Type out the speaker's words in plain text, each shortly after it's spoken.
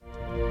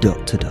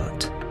Dot to Dot,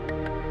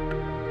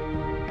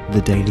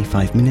 the daily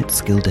 5-minute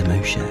skill demo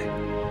show.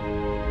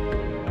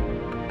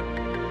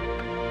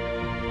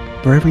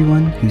 For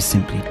everyone who's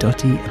simply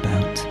dotty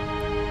about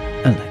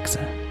Alexa.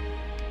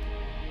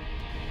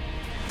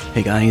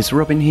 Hey guys,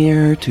 Robin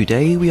here.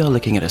 Today we are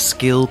looking at a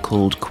skill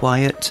called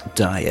Quiet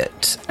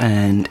Diet,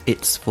 and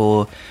it's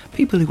for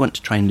people who want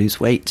to try and lose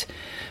weight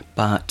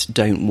but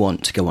don't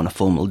want to go on a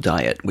formal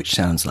diet, which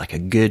sounds like a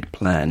good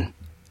plan.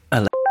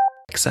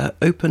 Alexa,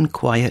 open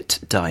Quiet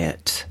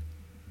Diet.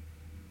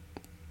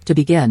 To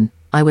begin,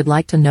 I would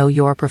like to know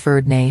your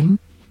preferred name.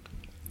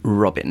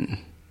 Robin.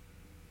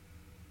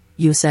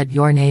 You said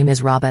your name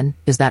is Robin,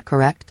 is that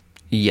correct?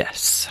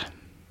 Yes.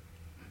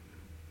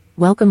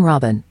 Welcome,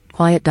 Robin.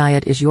 Quiet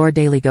Diet is your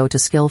daily go-to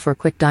skill for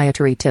quick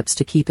dietary tips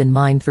to keep in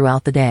mind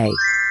throughout the day.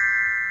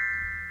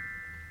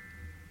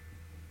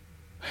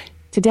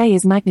 Today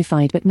is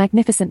Magnified but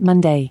Magnificent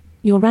Monday.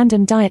 Your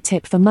random diet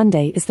tip for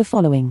Monday is the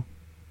following.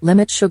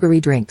 Limit sugary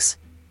drinks.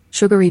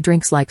 Sugary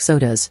drinks like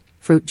sodas,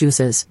 fruit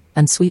juices,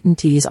 and sweetened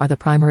teas are the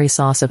primary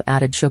source of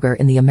added sugar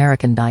in the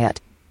American diet.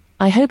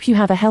 I hope you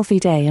have a healthy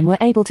day and were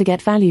able to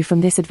get value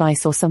from this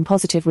advice or some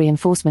positive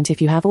reinforcement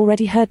if you have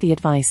already heard the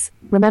advice.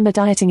 Remember,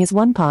 dieting is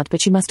one part,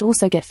 but you must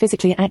also get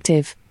physically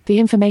active. The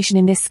information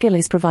in this skill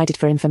is provided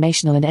for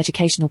informational and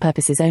educational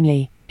purposes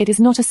only. It is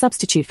not a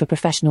substitute for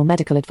professional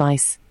medical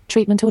advice,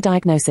 treatment or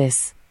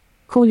diagnosis.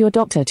 Call your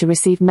doctor to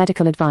receive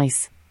medical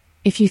advice.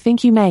 If you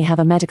think you may have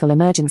a medical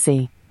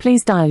emergency,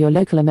 please dial your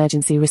local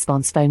emergency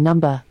response phone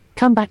number.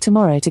 Come back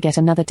tomorrow to get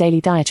another daily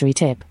dietary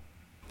tip.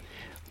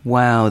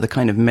 Wow, the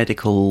kind of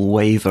medical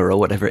waiver or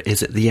whatever it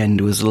is at the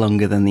end was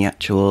longer than the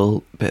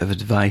actual bit of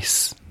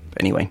advice.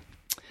 But anyway.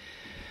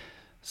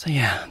 So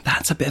yeah,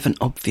 that's a bit of an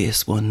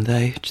obvious one though.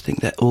 Do you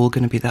think they're all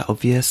going to be that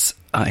obvious?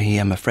 I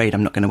am afraid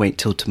I'm not going to wait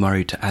till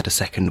tomorrow to add a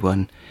second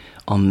one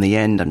on the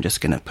end. I'm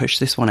just going to push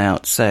this one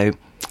out. So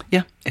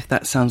yeah, if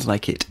that sounds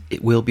like it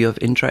will be of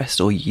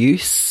interest or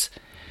use,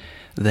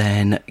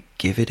 then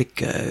give it a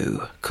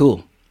go.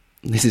 Cool.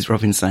 This is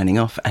Robin signing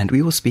off, and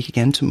we will speak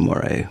again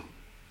tomorrow.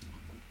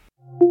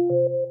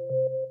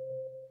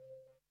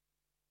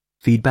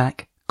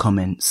 Feedback,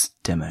 comments,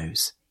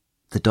 demos.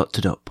 The Dot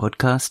to Dot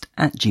podcast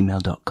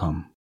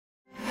 @gmail.com.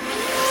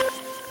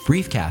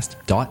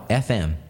 Briefcast.fm